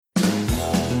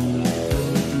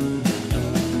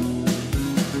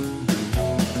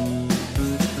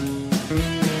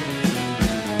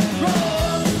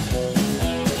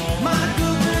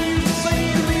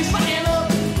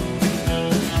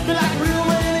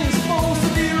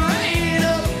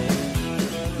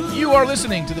You are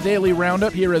listening to the Daily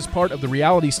Roundup here as part of the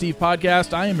Reality Steve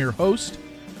podcast. I am your host,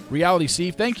 Reality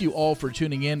Steve. Thank you all for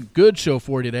tuning in. Good show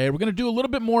for you today. We're going to do a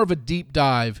little bit more of a deep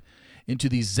dive into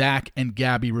the Zach and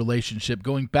Gabby relationship,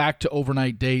 going back to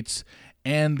overnight dates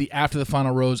and the After the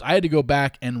Final Rose. I had to go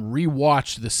back and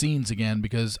rewatch the scenes again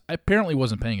because I apparently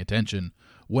wasn't paying attention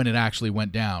when it actually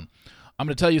went down. I'm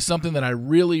going to tell you something that I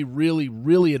really, really,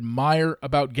 really admire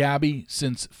about Gabby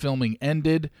since filming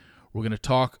ended. We're going to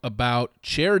talk about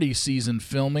charity season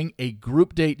filming, a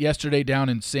group date yesterday down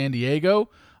in San Diego.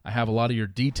 I have a lot of your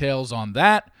details on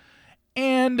that.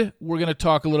 And we're going to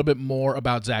talk a little bit more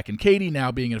about Zach and Katie now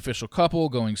being an official couple,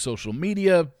 going social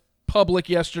media public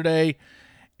yesterday,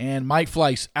 and Mike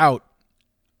Fleiss out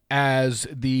as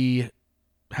the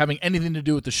having anything to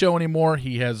do with the show anymore.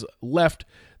 He has left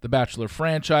the Bachelor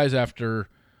franchise after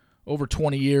over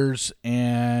 20 years,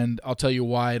 and I'll tell you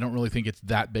why I don't really think it's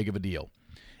that big of a deal.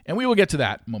 And we will get to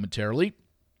that momentarily.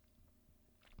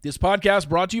 This podcast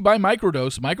brought to you by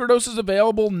Microdose. Microdose is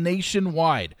available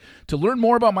nationwide. To learn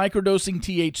more about microdosing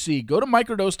THC, go to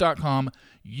microdose.com,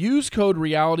 use code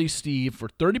RealitySteve for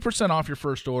 30% off your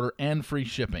first order and free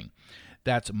shipping.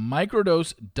 That's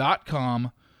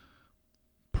microdose.com,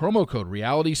 promo code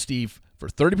RealitySteve for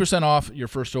 30% off your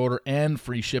first order and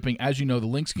free shipping. As you know, the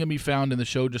links can be found in the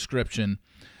show description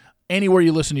anywhere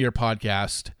you listen to your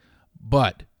podcast.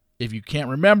 But if you can't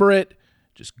remember it,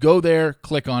 just go there,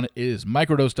 click on it. It is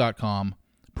microdose.com,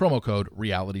 promo code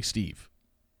RealitySteve.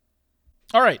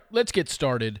 All right, let's get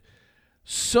started.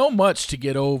 So much to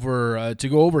go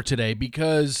over today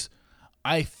because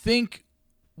I think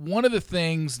one of the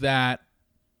things that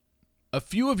a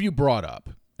few of you brought up,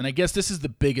 and I guess this is the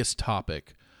biggest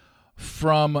topic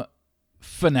from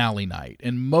finale night,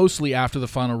 and mostly after the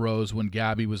final rose when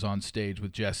Gabby was on stage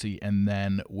with Jesse and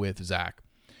then with Zach,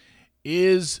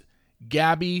 is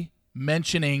Gabby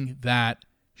mentioning that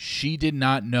she did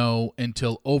not know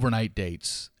until overnight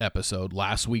dates episode,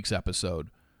 last week's episode,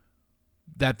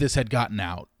 that this had gotten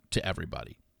out to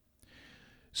everybody.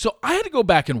 So I had to go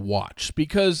back and watch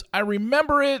because I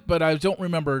remember it, but I don't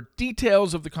remember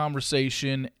details of the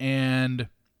conversation. And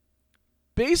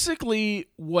basically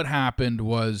what happened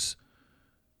was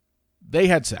they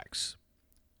had sex.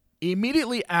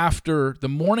 Immediately after, the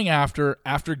morning after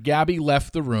Gabby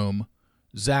left the room,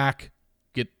 Zach,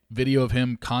 get video of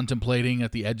him contemplating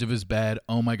at the edge of his bed.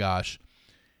 Oh my gosh.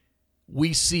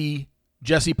 We see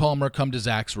Jesse Palmer come to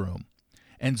Zach's room.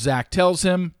 And Zach tells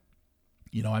him,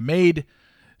 I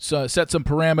set some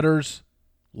parameters.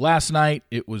 Last night,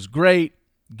 it was great.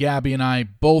 Gabby and I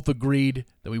both agreed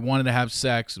that we wanted to have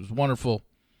sex. It was wonderful.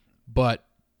 But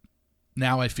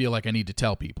now I feel like I need to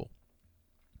tell people.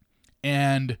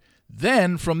 And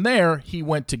then from there, he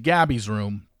went to Gabby's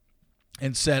room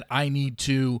and said, I need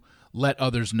to let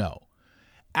others know.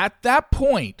 At that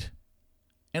point,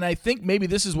 and I think maybe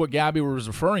this is what Gabby was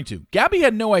referring to, Gabby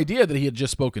had no idea that he had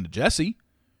just spoken to Jesse.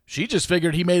 She just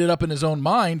figured he made it up in his own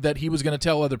mind that he was going to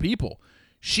tell other people.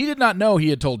 She did not know he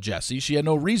had told Jesse. She had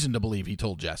no reason to believe he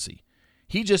told Jesse.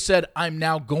 He just said, I'm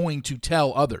now going to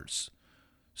tell others.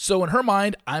 So in her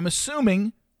mind, I'm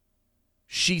assuming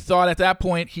she thought at that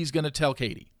point he's going to tell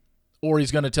Katie, or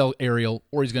he's going to tell Ariel,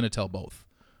 or he's going to tell both.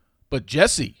 But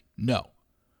Jesse, no.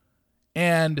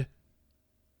 And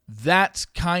that's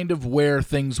kind of where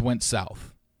things went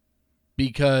south.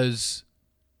 Because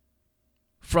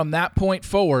from that point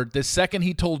forward, the second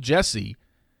he told Jesse,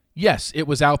 yes, it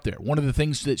was out there. One of the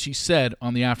things that she said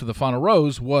on the After the Final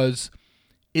Rose was,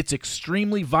 it's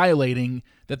extremely violating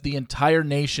that the entire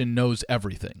nation knows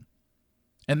everything.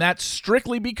 And that's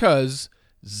strictly because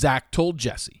Zach told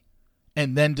Jesse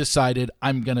and then decided,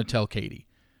 I'm going to tell Katie.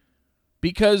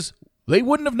 Because they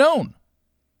wouldn't have known.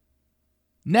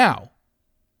 Now,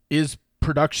 is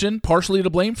production partially to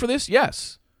blame for this?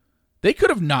 Yes. They could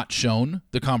have not shown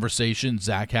the conversation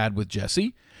Zach had with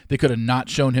Jesse. They could have not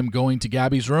shown him going to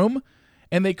Gabby's room.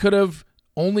 And they could have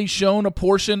only shown a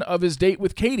portion of his date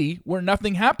with Katie where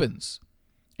nothing happens.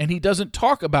 And he doesn't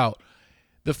talk about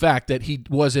the fact that he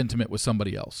was intimate with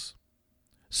somebody else.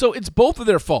 So it's both of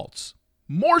their faults.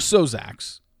 More so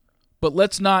Zach's. But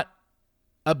let's not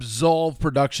absolve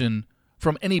production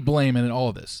from any blame in all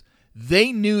of this.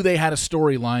 They knew they had a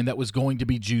storyline that was going to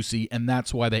be juicy, and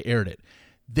that's why they aired it.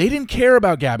 They didn't care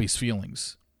about Gabby's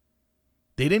feelings.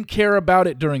 They didn't care about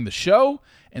it during the show,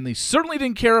 and they certainly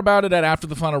didn't care about it at After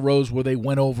the Final Rose where they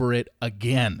went over it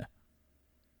again.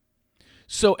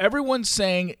 So everyone's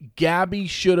saying Gabby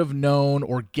should have known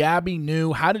or Gabby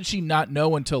knew. How did she not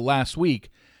know until last week?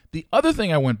 The other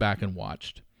thing I went back and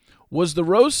watched was the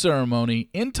rose ceremony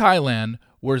in Thailand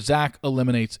where Zach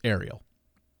eliminates Ariel.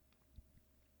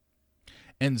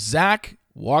 And Zach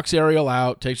walks Ariel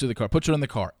out, takes her to the car, puts her in the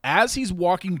car. As he's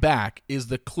walking back is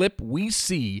the clip we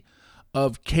see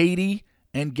of Katie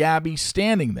and Gabby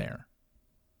standing there.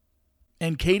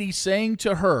 And Katie saying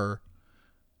to her,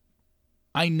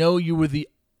 I know you were the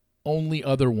only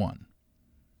other one.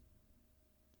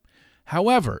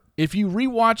 However, if you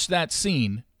rewatch that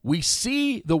scene, we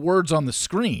see the words on the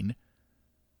screen,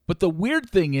 but the weird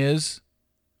thing is,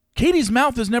 Katie's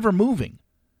mouth is never moving.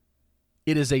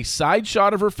 It is a side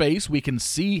shot of her face. We can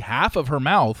see half of her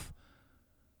mouth.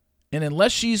 And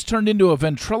unless she's turned into a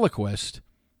ventriloquist,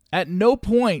 at no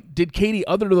point did Katie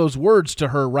utter those words to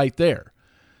her right there.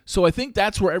 So I think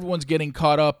that's where everyone's getting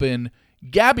caught up in.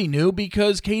 Gabby knew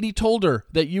because Katie told her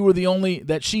that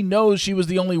that she knows she was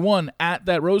the only one at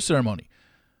that rose ceremony.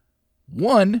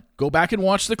 One, go back and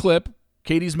watch the clip.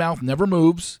 Katie's mouth never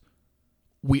moves.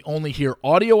 We only hear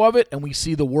audio of it and we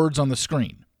see the words on the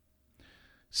screen.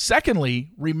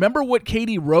 Secondly, remember what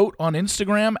Katie wrote on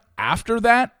Instagram after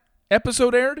that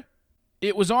episode aired?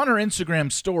 It was on her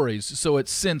Instagram stories, so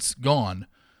it's since gone.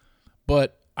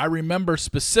 But I remember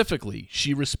specifically,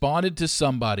 she responded to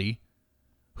somebody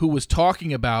who was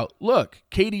talking about, look,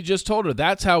 Katie just told her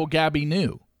that's how Gabby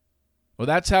knew. Or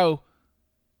that's how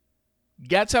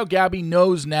Gabby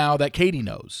knows now that Katie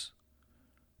knows.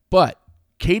 But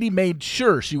Katie made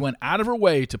sure she went out of her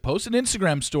way to post an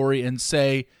Instagram story and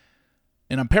say,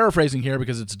 and I'm paraphrasing here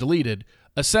because it's deleted,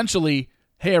 essentially,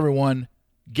 hey everyone,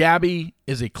 Gabby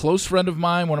is a close friend of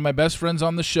mine, one of my best friends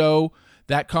on the show.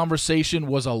 That conversation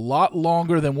was a lot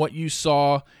longer than what you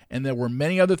saw, and there were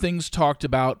many other things talked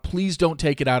about. Please don't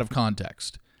take it out of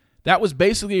context. That was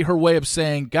basically her way of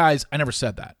saying, guys, I never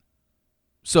said that.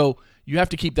 So you have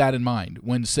to keep that in mind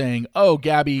when saying, oh,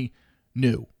 Gabby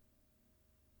knew.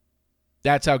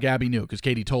 That's how Gabby knew, because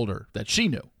Katie told her that she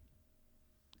knew.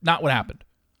 Not what happened.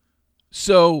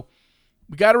 So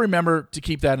we got to remember to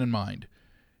keep that in mind.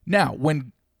 Now,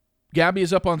 when Gabby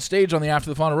is up on stage on the After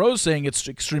the Final Rose saying it's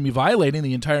extremely violating,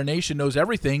 the entire nation knows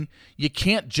everything, you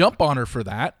can't jump on her for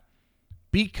that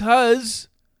because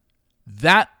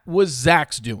that was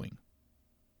Zach's doing.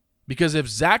 Because if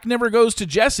Zach never goes to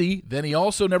Jesse, then he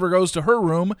also never goes to her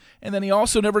room, and then he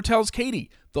also never tells Katie.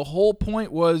 The whole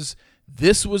point was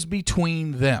this was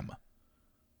between them.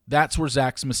 That's where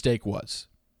Zach's mistake was.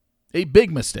 A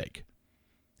big mistake.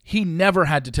 He never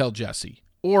had to tell Jesse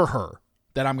or her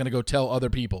that I'm going to go tell other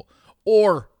people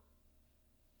or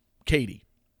Katie.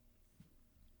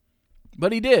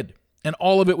 But he did, and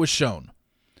all of it was shown.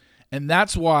 And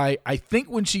that's why I think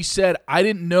when she said, I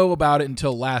didn't know about it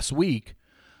until last week,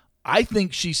 I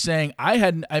think she's saying I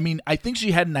think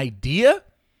she had an idea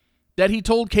that he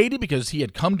told Katie because he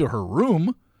had come to her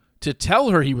room to tell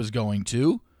her he was going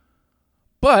to.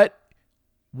 But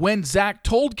when Zach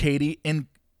told Katie in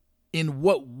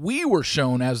what we were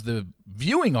shown as the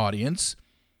viewing audience,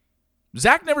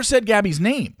 Zach never said Gabby's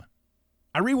name.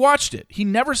 I rewatched it. He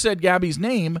never said Gabby's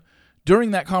name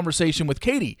during that conversation with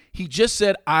Katie. He just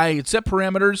said, I had set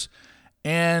parameters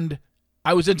and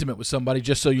I was intimate with somebody,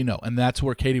 just so you know. And that's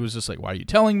where Katie was just like, why are you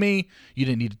telling me? You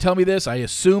didn't need to tell me this. I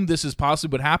assume this is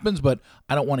possibly what happens, but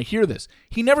I don't want to hear this.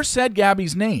 He never said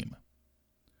Gabby's name.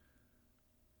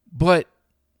 But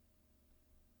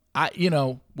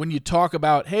when you talk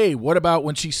about, hey, what about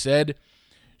when she said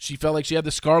she felt like she had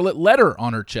the scarlet letter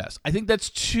on her chest? I think that's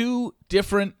two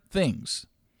different things.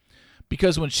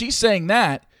 Because when she's saying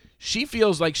that, she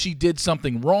feels like she did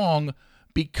something wrong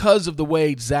because of the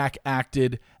way Zach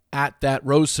acted at that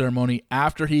rose ceremony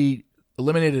after he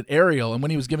eliminated Ariel. And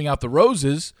when he was giving out the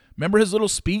roses, remember his little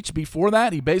speech before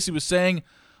that? He basically was saying,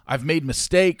 I've made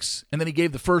mistakes. And then he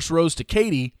gave the first rose to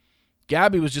Katie.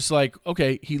 Gabby was just like,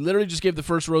 okay, he literally just gave the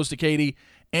first rose to Katie,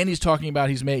 and he's talking about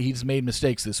he's made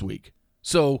mistakes this week.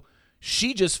 So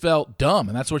she just felt dumb,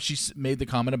 and that's what she made the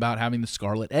comment about having the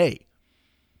Scarlet A.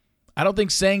 I don't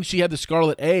think saying she had the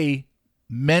Scarlet A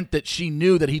meant that she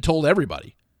knew that he told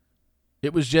everybody.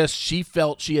 It was just she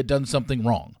felt she had done something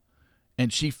wrong,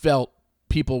 and she felt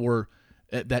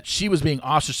that she was being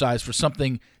ostracized for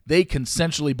something they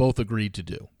consensually both agreed to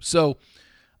do. So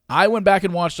I went back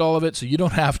and watched all of it, so you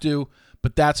don't have to,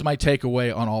 but that's my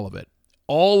takeaway on all of it.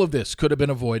 All of this could have been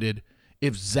avoided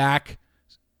if Zach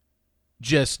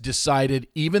just decided,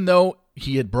 even though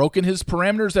he had broken his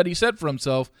parameters that he set for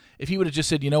himself, if he would have just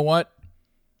said, you know what?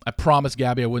 I promised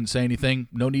Gabby I wouldn't say anything.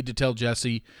 No need to tell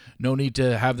Jesse. No need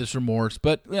to have this remorse.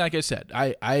 But like I said,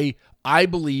 I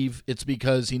believe it's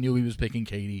because he knew he was picking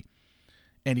Katie,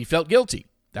 and he felt guilty.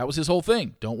 That was his whole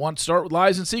thing. Don't want to start with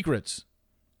lies and secrets.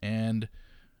 And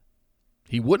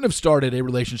he wouldn't have started a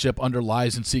relationship under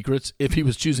lies and secrets if he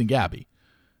was choosing Gabby.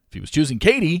 If he was choosing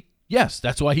Katie, yes,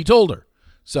 that's why he told her.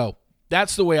 So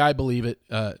that's the way I believe it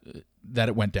that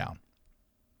it went down.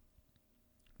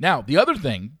 Now, the other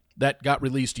thing that got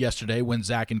released yesterday when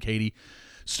Zach and Katie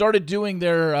started doing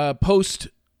their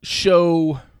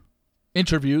post-show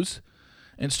interviews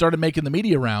and started making the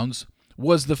media rounds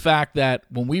was the fact that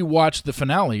when we watched the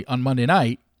finale on Monday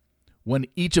night, when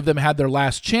each of them had their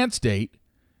last chance date,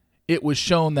 it was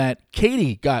shown that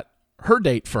Katie got her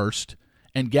date first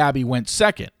and Gabby went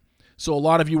second. So a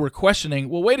lot of you were questioning,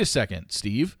 well, wait a second,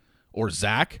 Steve, or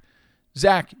Zach.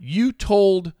 Zach, you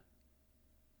told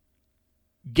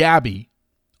Gabby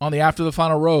on the After the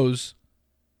Final Rose,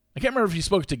 I can't remember if he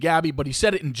spoke to Gabby, but he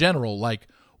said it in general, like,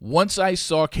 once I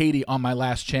saw Katie on my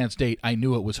last chance date, I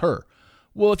knew it was her.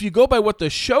 Well, if you go by what the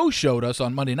show showed us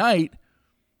on Monday night,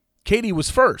 Katie was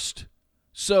first.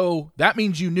 So that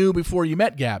means you knew before you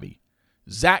met Gabby.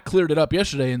 Zach cleared it up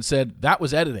yesterday and said that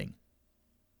was editing.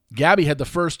 Gabby had the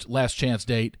first last chance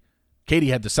date. Katie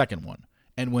had the second one.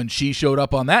 And when she showed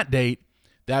up on that date,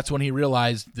 that's when he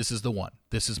realized this is the one.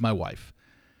 This is my wife.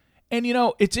 And, you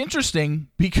know, it's interesting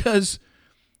because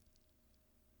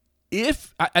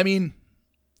I'm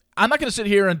not going to sit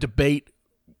here and debate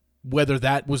whether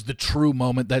that was the true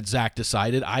moment that Zach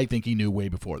decided. I think he knew way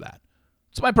before that.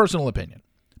 It's my personal opinion.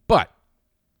 But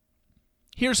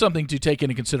here's something to take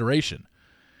into consideration.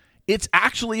 It's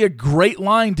actually a great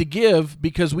line to give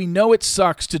because we know it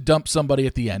sucks to dump somebody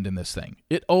at the end in this thing.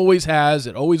 It always has.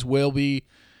 It always will be.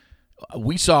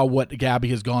 We saw what Gabby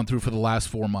has gone through for the last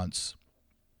 4 months.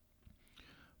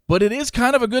 But it is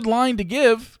kind of a good line to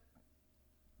give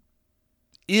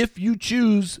if you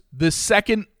choose the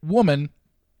second woman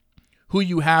who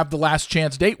you have the last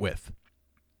chance date with.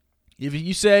 If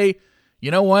you say, you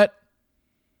know what?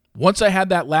 Once I had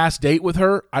that last date with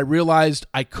her, I realized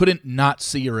I couldn't not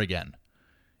see her again.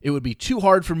 It would be too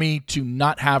hard for me to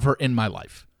not have her in my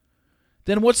life.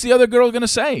 Then what's the other girl going to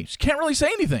say? She can't really say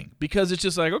anything because it's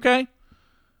just like, okay.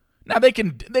 Now they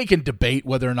can debate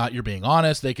whether or not you're being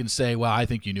honest. They can say, well, I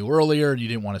think you knew earlier and you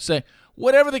didn't want to say.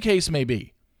 Whatever the case may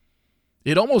be.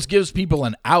 It almost gives people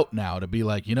an out now to be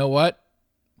like, you know what?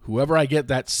 Whoever I get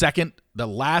the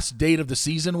last date of the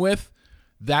season with,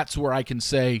 that's where I can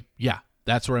say, yeah,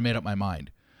 that's where I made up my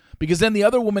mind. Because then the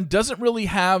other woman doesn't really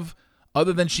have,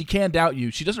 other than she can doubt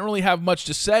you, she doesn't really have much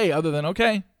to say other than,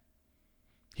 okay,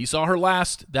 he saw her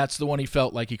last. That's the one he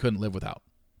felt like he couldn't live without.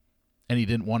 And he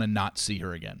didn't want to not see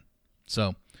her again.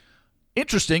 So,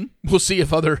 interesting. We'll see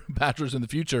if other bachelors in the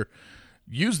future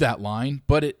use that line,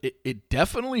 but it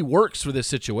definitely works for this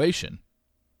situation.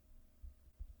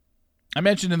 I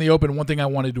mentioned in the open one thing I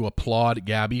wanted to applaud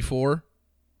Gabby for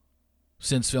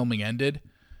since filming ended.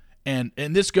 And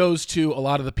this goes to a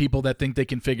lot of the people that think they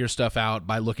can figure stuff out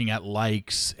by looking at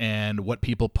likes and what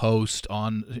people post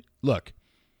on. Look,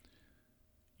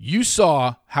 you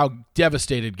saw how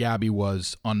devastated Gabby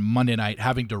was on Monday night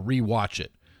having to rewatch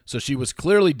it. So she was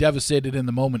clearly devastated in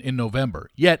the moment in November.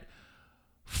 Yet,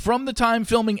 from the time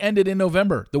filming ended in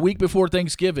November, the week before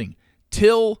Thanksgiving,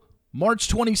 till March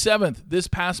 27th, this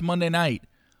past Monday night,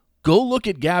 go look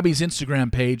at Gabby's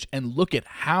Instagram page and look at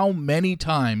how many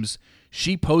times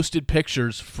she posted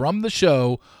pictures from the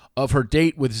show of her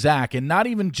date with Zach, and not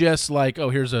even just like, oh,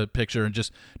 here's a picture and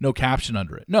just no caption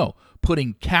under it. No,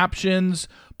 putting captions,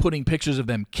 putting pictures of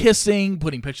them kissing,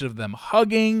 putting pictures of them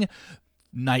hugging,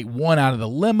 night one out of the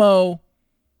limo.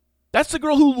 That's the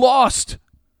girl who lost.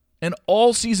 And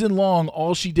all season long,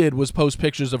 all she did was post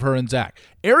pictures of her and Zach.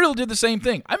 Ariel did the same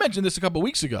thing. I mentioned this a couple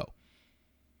weeks ago.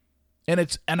 And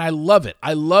I love it.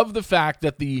 I love the fact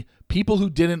that the people who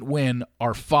didn't win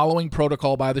are following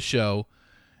protocol by the show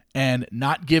and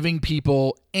not giving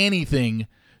people anything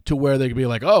to where they could be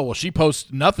like, oh, well, she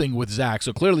posts nothing with Zach,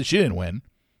 so clearly she didn't win.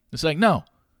 It's like, no.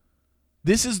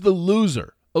 This is the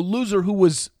loser. A loser who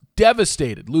was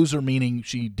devastated. Loser meaning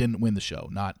she didn't win the show,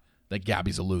 not that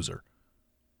Gabby's a loser.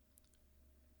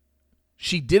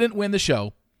 She didn't win the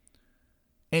show,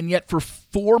 and yet for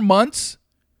 4 months,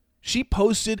 she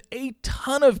posted a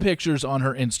ton of pictures on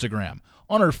her Instagram,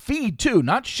 on her feed too,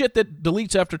 not shit that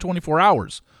deletes after 24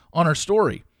 hours, on her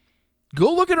story.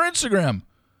 Go look at her Instagram.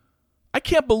 I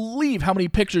can't believe how many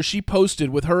pictures she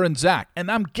posted with her and Zach,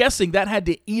 and I'm guessing that had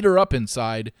to eat her up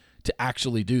inside to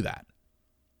actually do that.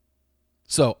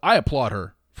 So I applaud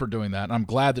her for doing that, and I'm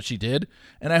glad that she did,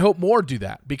 and I hope more do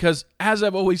that, because as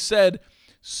I've always said,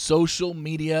 social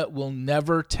media will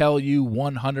never tell you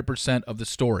 100% of the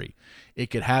story. It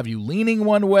could have you leaning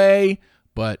one way,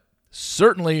 but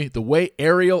certainly the way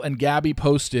Ariel and Gabby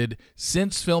posted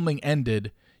since filming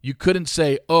ended, you couldn't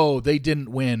say, oh, they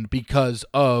didn't win because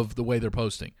of the way they're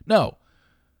posting. No.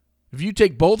 If you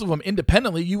take both of them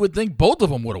independently, you would think both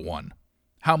of them would have won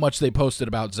how much they posted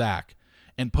about Zach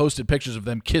and posted pictures of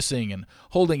them kissing and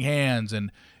holding hands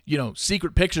and,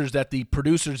 secret pictures that the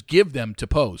producers give them to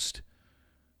post.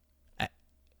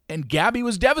 And Gabby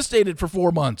was devastated for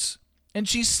 4 months, and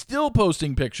she's still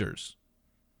posting pictures.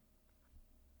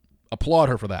 Applaud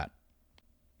her for that.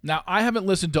 Now, I haven't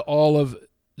listened to all of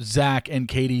Zach and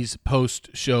Katie's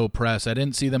post-show press. I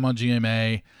didn't see them on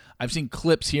GMA. I've seen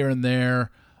clips here and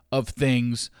there of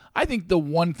things. I think the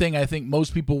one thing I think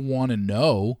most people want to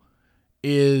know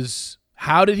is,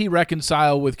 how did he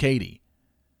reconcile with Katie?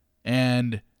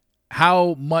 And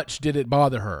how much did it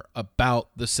bother her about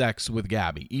the sex with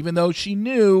Gabby? Even though she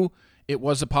knew it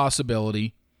was a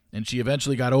possibility and she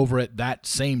eventually got over it that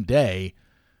same day,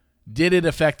 did it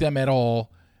affect them at all?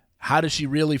 How does she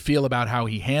really feel about how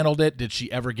he handled it? Did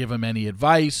she ever give him any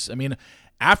advice? I mean,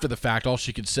 after the fact, all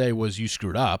she could say was, "You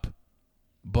screwed up."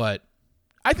 But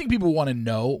I think people want to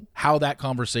know how that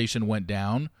conversation went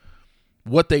down,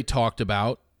 what they talked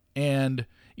about. And,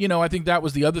 I think that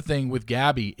was the other thing with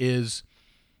Gabby is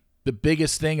the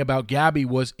biggest thing about Gabby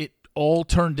was it all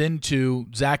turned into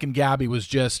Zach and Gabby was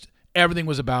just, everything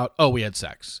was about, oh, we had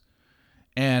sex.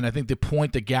 And I think the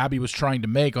point that Gabby was trying to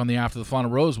make on the After the Final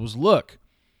Rose was, look,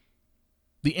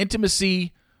 the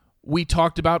intimacy we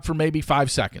talked about for maybe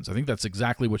 5 seconds. I think that's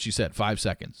exactly what she said, 5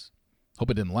 seconds. Hope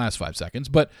it didn't last 5 seconds.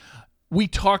 But we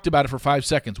talked about it for 5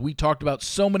 seconds. We talked about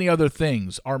so many other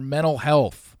things, our mental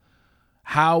health,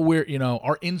 how we're,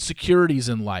 our insecurities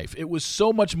in life. It was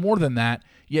so much more than that,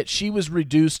 yet she was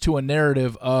reduced to a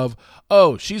narrative of,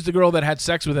 oh, she's the girl that had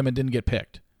sex with him and didn't get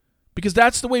picked. Because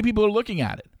that's the way people are looking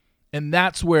at it. And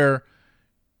that's where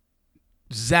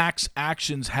Zach's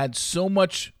actions had so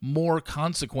much more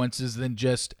consequences than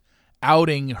just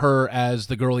outing her as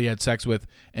the girl he had sex with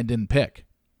and didn't pick.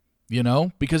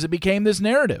 Because it became this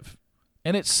narrative.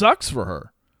 And it sucks for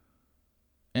her.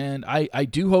 And I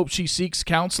do hope she seeks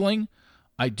counseling.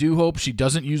 I do hope she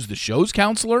doesn't use the show's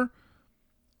counselor.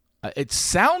 It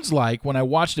sounds like, when I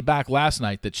watched it back last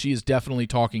night, that she is definitely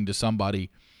talking to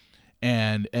somebody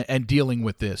and dealing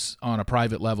with this on a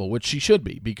private level, which she should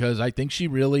be, because I think she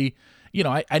really,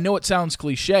 I know it sounds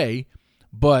cliche,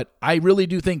 but I really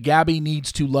do think Gabby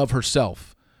needs to love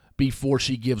herself before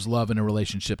she gives love in a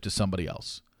relationship to somebody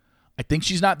else. I think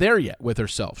she's not there yet with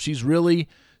herself. She's really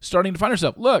starting to find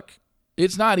herself. Look,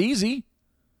 it's not easy.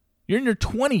 You're in your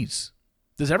 20s.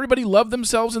 Does everybody love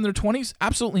themselves in their 20s?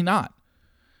 Absolutely not.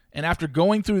 And after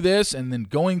going through this and then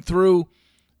going through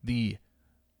the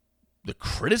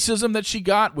criticism that she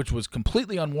got, which was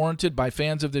completely unwarranted by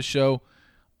fans of this show,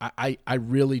 I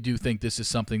really do think this is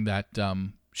something that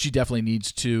she definitely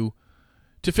needs to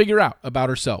figure out about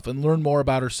herself and learn more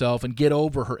about herself and get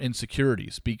over her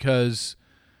insecurities. Because,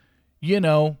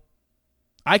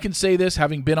 I can say this,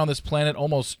 having been on this planet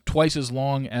almost twice as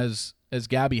long as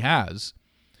Gabby has.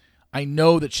 I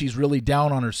know that she's really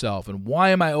down on herself, and why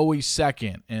am I always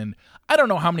second? And I don't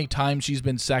know how many times she's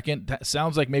been second. That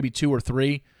sounds like maybe 2 or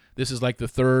 3. This is like the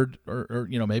third, or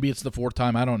maybe it's the 4th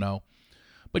time. I don't know.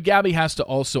 But Gabby has to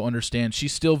also understand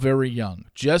she's still very young.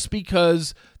 Just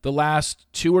because the last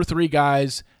 2 or 3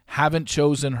 guys haven't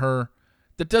chosen her,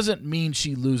 that doesn't mean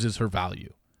she loses her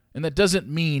value. And that doesn't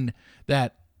mean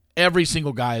that every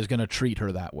single guy is going to treat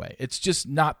her that way. It's just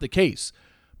not the case.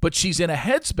 But she's in a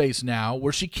headspace now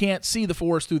where she can't see the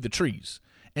forest through the trees.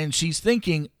 And she's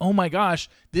thinking, oh my gosh,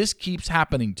 this keeps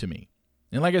happening to me.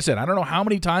 And like I said, I don't know how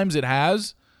many times it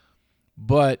has,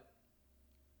 but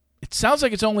it sounds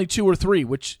like it's only 2 or 3,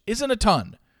 which isn't a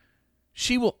ton.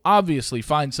 She will obviously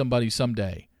find somebody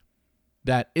someday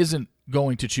that isn't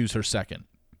going to choose her second.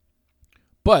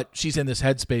 But she's in this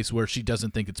headspace where she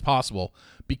doesn't think it's possible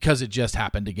because it just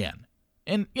happened again.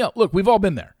 And, look, we've all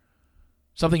been there.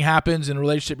 Something happens in a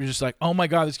relationship, you're just like, oh my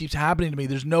God, this keeps happening to me.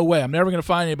 There's no way. I'm never going to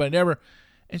find anybody. Never.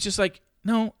 And it's just like,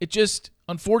 no,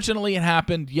 unfortunately, it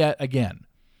happened yet again.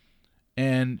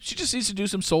 And she just needs to do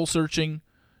some soul searching,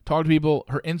 talk to people,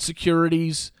 her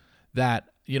insecurities that,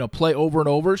 play over and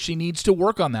over. She needs to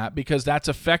work on that because that's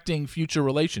affecting future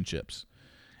relationships.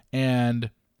 And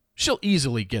she'll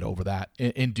easily get over that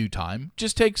in due time.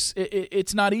 Just takes,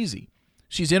 it's not easy.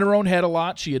 She's in her own head a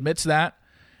lot. She admits that.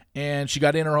 And she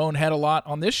got in her own head a lot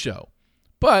on this show.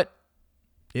 But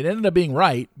it ended up being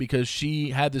right because she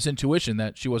had this intuition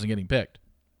that she wasn't getting picked.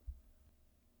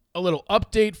 A little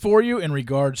update for you in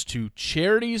regards to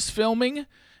Charity's filming.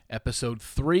 Episode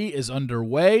 3 is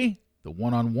underway. The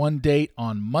one-on-one date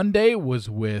on Monday was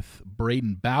with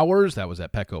Braden Bowers. That was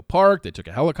at Petco Park. They took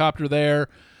a helicopter there,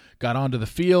 got onto the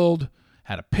field,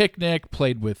 had a picnic,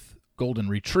 played with golden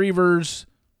retrievers.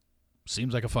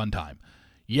 Seems like a fun time.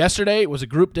 Yesterday, it was a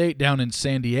group date down in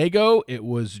San Diego. It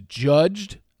was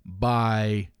judged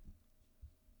by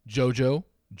JoJo,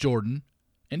 Jordan,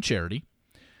 and Charity.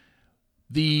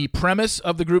 The premise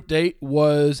of the group date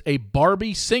was a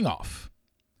Barbie sing-off.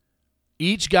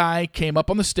 Each guy came up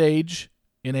on the stage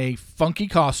in a funky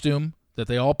costume that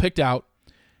they all picked out,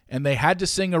 and they had to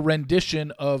sing a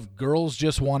rendition of Girls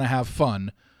Just Want to Have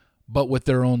Fun, but with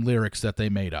their own lyrics that they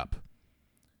made up.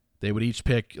 They would each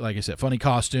pick, like I said, funny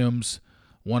costumes.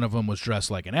 One of them was dressed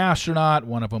like an astronaut.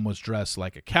 One of them was dressed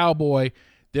like a cowboy.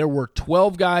 There were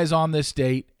 12 guys on this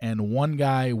date, and one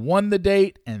guy won the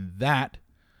date, and that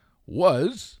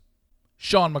was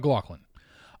Sean McLaughlin.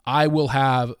 I will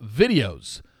have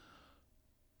videos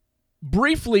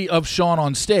briefly of Sean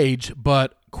on stage,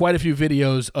 but quite a few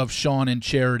videos of Sean and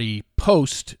Charity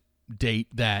post date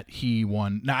that he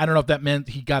won. Now, I don't know if that meant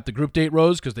he got the group date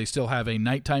rose because they still have a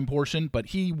nighttime portion, but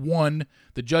he won.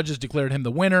 The judges declared him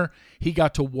the winner. He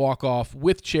got to walk off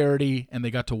with Charity, and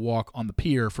they got to walk on the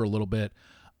pier for a little bit.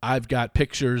 I've got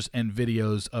pictures and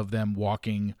videos of them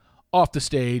walking off the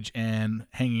stage and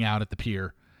hanging out at the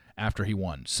pier after he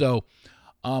won. So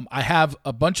I have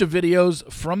a bunch of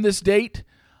videos from this date.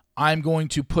 I'm going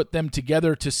to put them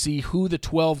together to see who the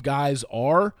 12 guys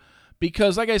are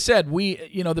because, like I said,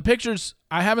 the pictures,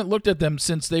 I haven't looked at them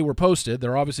since they were posted.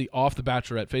 They're obviously off the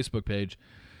Bachelorette Facebook page.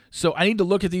 So I need to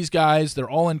look at these guys. They're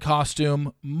all in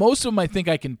costume. Most of them I think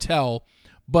I can tell,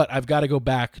 but I've got to go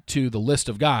back to the list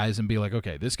of guys and be like,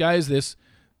 okay, this guy is this.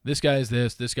 This guy is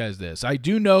this. This guy is this. I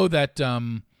do know that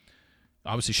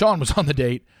obviously Sean was on the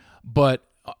date, but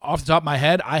off the top of my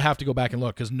head, I have to go back and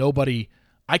look because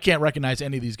I can't recognize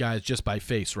any of these guys just by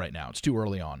face right now. It's too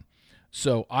early on.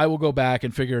 So I will go back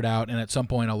and figure it out, and at some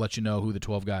point I'll let you know who the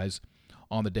 12 guys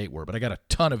on the date were. But I got a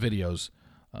ton of videos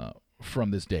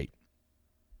from this date.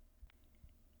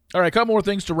 All right, a couple more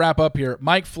things to wrap up here.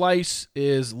 Mike Fleiss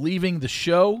is leaving the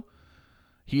show.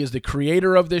 He is the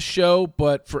creator of this show,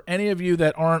 but for any of you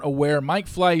that aren't aware, Mike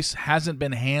Fleiss hasn't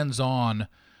been hands-on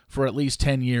for at least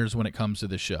 10 years when it comes to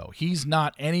the show. He's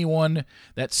not anyone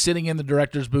that's sitting in the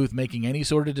director's booth making any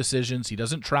sort of decisions. He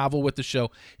doesn't travel with the show.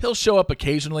 He'll show up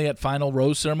occasionally at Final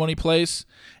Rose Ceremony Place,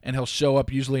 and he'll show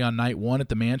up usually on night one at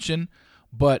the mansion.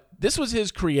 But this was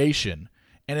his creation,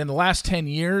 and in the last 10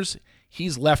 years,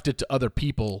 he's left it to other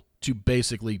people to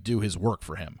basically do his work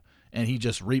for him. And he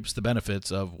just reaps the benefits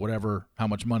of how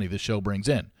much money the show brings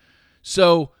in.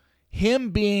 So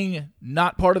him being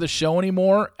not part of the show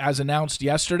anymore, as announced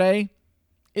yesterday,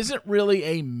 isn't really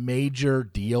a major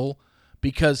deal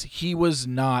because he was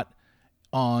not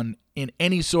in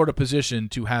any sort of position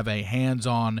to have a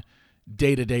hands-on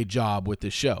day-to-day job with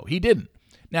this show. He didn't.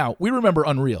 Now, we remember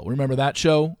Unreal. Remember that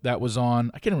show that was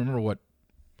on, I can't remember what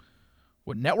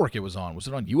network it was on. Was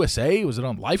it on USA? Was it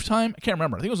on Lifetime? I can't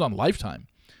remember. I think it was on Lifetime.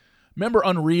 Remember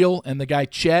Unreal and the guy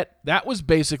Chet? That was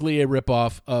basically a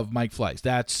ripoff of Mike Fleiss.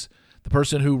 That's the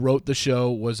person who wrote the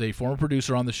show, was a former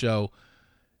producer on the show.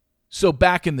 So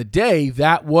back in the day,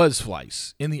 that was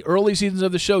Fleiss. In the early seasons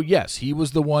of the show, yes, he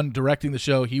was the one directing the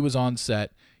show. He was on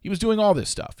set. He was doing all this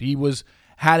stuff. He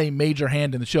had a major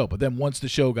hand in the show. But then once the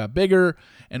show got bigger,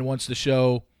 and once the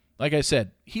show, like I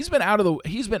said, he's been out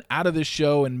of this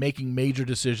show and making major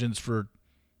decisions for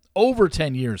over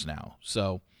 10 years now.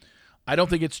 So I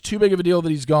don't think it's too big of a deal that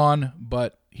he's gone,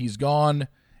 but he's gone,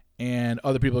 and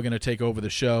other people are going to take over the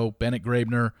show. Bennett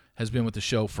Graebner has been with the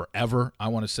show forever. I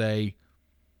want to say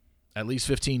at least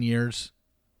 15 years.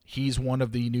 He's one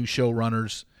of the new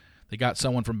showrunners. They got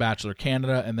someone from Bachelor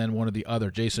Canada, and then one of the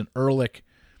other, Jason Ehrlich.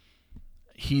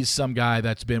 He's some guy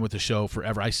that's been with the show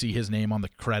forever. I see his name on the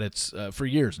credits for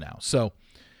years now. So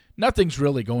nothing's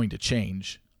really going to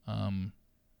change.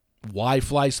 Why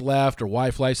Fleiss left or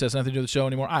why Fleiss has nothing to do with the show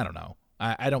anymore, I don't know.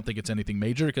 I don't think it's anything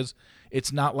major because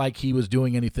it's not like he was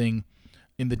doing anything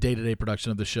in the day-to-day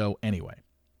production of the show anyway.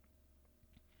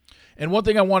 And one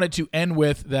thing I wanted to end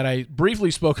with that I briefly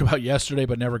spoke about yesterday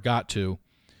but never got to,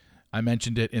 I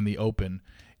mentioned it in the open,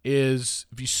 is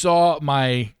if you saw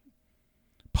my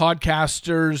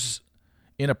podcasters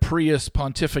in a Prius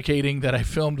pontificating that I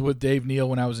filmed with Dave Neal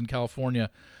when I was in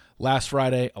California last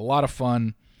Friday, a lot of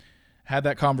fun. Had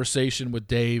that conversation with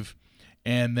Dave,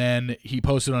 and then he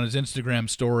posted on his Instagram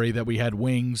story that we had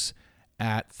wings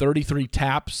at 33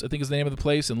 Taps, I think is the name of the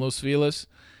place, in Los Feliz.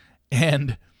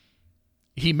 And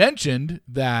he mentioned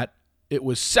that it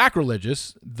was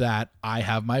sacrilegious that I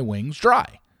have my wings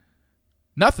dry.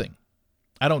 Nothing.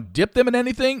 I don't dip them in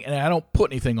anything, and I don't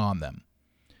put anything on them.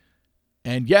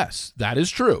 And yes, that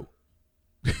is true.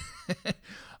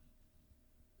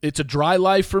 It's a dry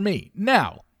life for me.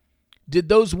 Now, did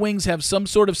those wings have some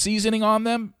sort of seasoning on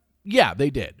them? Yeah, they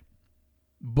did.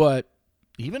 But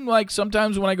even like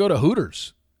sometimes when I go to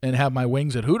Hooters and have my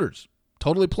wings at Hooters,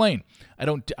 totally plain.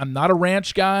 I'm not a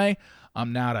ranch guy.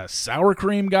 I'm not a sour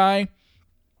cream guy.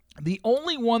 The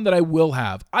only one that I will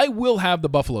have the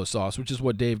buffalo sauce, which is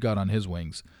what Dave got on his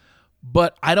wings,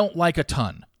 but I don't like a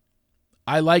ton.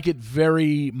 I like it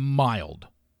very mild.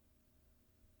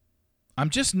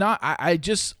 I'm just not, I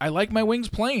like my wings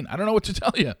plain. I don't know what to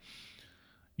tell you.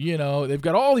 You know, they've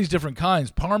got all these different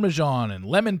kinds, Parmesan and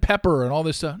lemon pepper and all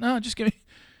this stuff. No, just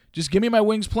give me my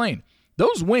wings plain.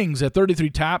 Those wings at 33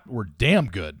 Tap were damn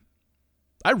good.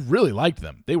 I really liked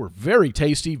them. They were very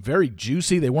tasty, very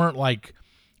juicy. They weren't like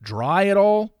dry at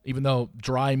all, even though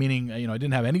dry meaning, I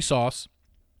didn't have any sauce.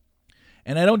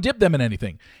 And I don't dip them in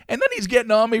anything. And then he's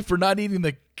getting on me for not eating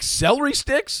the celery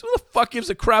sticks? Who the fuck gives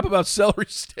a crap about celery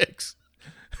sticks?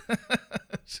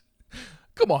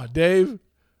 Come on, Dave.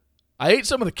 I ate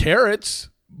some of the carrots,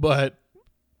 but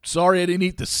sorry I didn't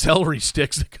eat the celery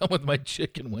sticks that come with my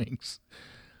chicken wings.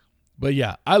 But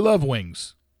yeah, I love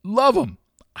wings. Love them.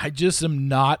 I just am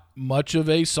not much of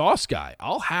a sauce guy.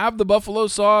 I'll have the buffalo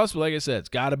sauce, but like I said, it's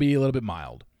got to be a little bit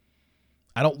mild.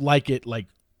 I don't like it like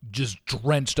just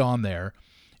drenched on there,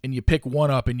 and you pick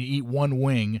one up and you eat one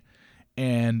wing,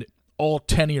 and all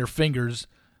 10 of your fingers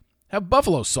have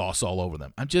buffalo sauce all over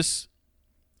them.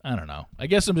 I don't know. I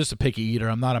guess I'm just a picky eater.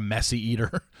 I'm not a messy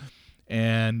eater.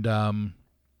 And,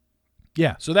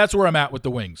 yeah, so that's where I'm at with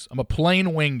the wings. I'm a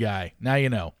plain wing guy. Now you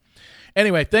know.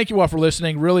 Anyway, thank you all for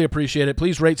listening. Really appreciate it.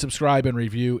 Please rate, subscribe, and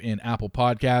review in Apple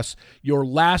Podcasts. Your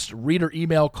last reader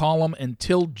email column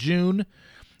until June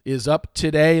is up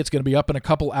today. It's going to be up in a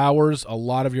couple hours. A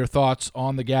lot of your thoughts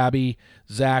on the Gabby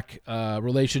Zach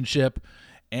relationship,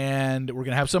 and we're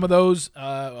going to have some of those.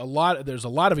 There's a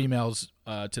lot of emails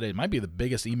today. It might be the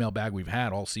biggest email bag we've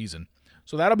had all season.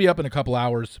 So that'll be up in a couple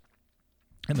hours,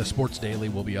 and the Sports Daily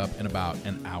will be up in about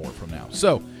an hour from now.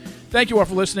 So thank you all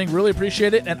for listening. Really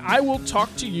appreciate it, and I will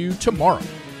talk to you tomorrow.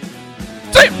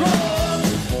 See you!